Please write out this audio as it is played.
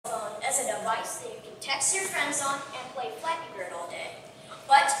device that you can text your friends on and play Flappy Bird all day.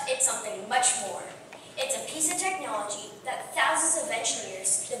 But it's something much more. It's a piece of technology that thousands of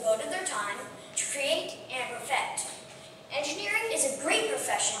engineers devoted their time to create and perfect. Engineering is a great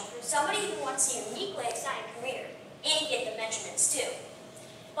profession for somebody who wants a uniquely exciting career and get the Benjamins too.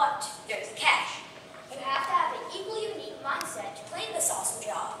 But there's a catch. You have to have an equally unique mindset to claim this awesome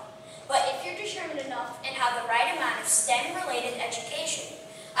job. But if you're determined enough and have the right amount of STEM-related education,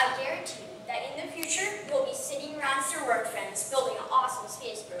 I guarantee you that in the future, you'll be sitting around with your work friends building an awesome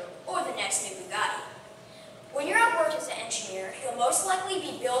space probe or the next new Bugatti. When you're at work as an engineer, you'll most likely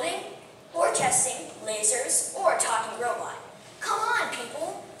be building or testing lasers or a talking robot. Come on,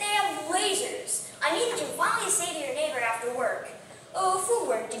 people, they have lasers. I mean, you can finally say to your neighbor after work, "Oh, for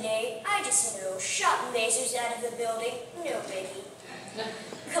work today, I just, shot lasers out of the building, no biggie."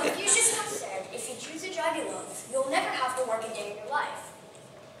 Confucius once said, if you choose a job you love, you'll never have to work a day in your life.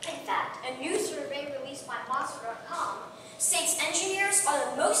 In fact, a new survey released by Monster.com states engineers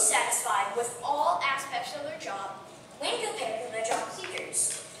are the most satisfied with all aspects of their job when compared to the job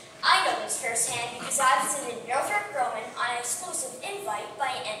seekers. I know this firsthand because I visited Northrop Grumman on an exclusive invite by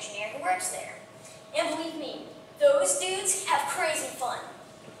an engineer who works there. And believe me, those dudes have crazy fun.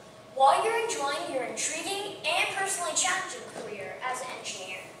 While you're enjoying your intriguing and personally challenging career as an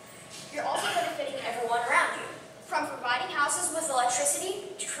engineer, you're also benefiting everyone around you. From providing houses with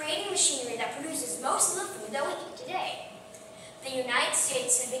electricity to creating machinery that produces most of the food that we eat today. The United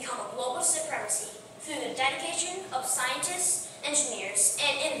States has become a global supremacy through the dedication of scientists, engineers,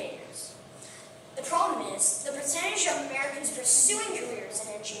 and innovators. The problem is, the percentage of Americans pursuing careers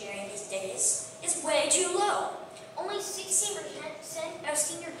in engineering these days is way too low. Only 16% of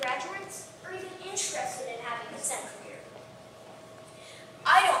senior graduates are even interested in having a STEM career.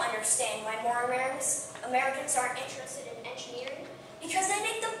 I don't understand why more Americans aren't interested in engineering because they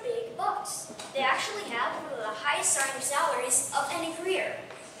make the big bucks. They actually have one of the highest starting salaries of any career,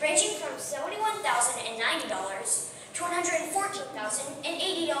 ranging from $71,090 to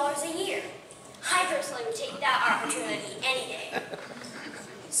 $114,080 a year. I personally would take that opportunity any day.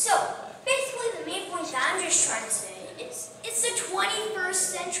 So, basically the main point that I'm just trying to say is, it's the 21st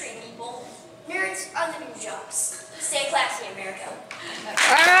century, people. Nerds are the new jocks. Stay classy, America.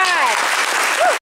 All right.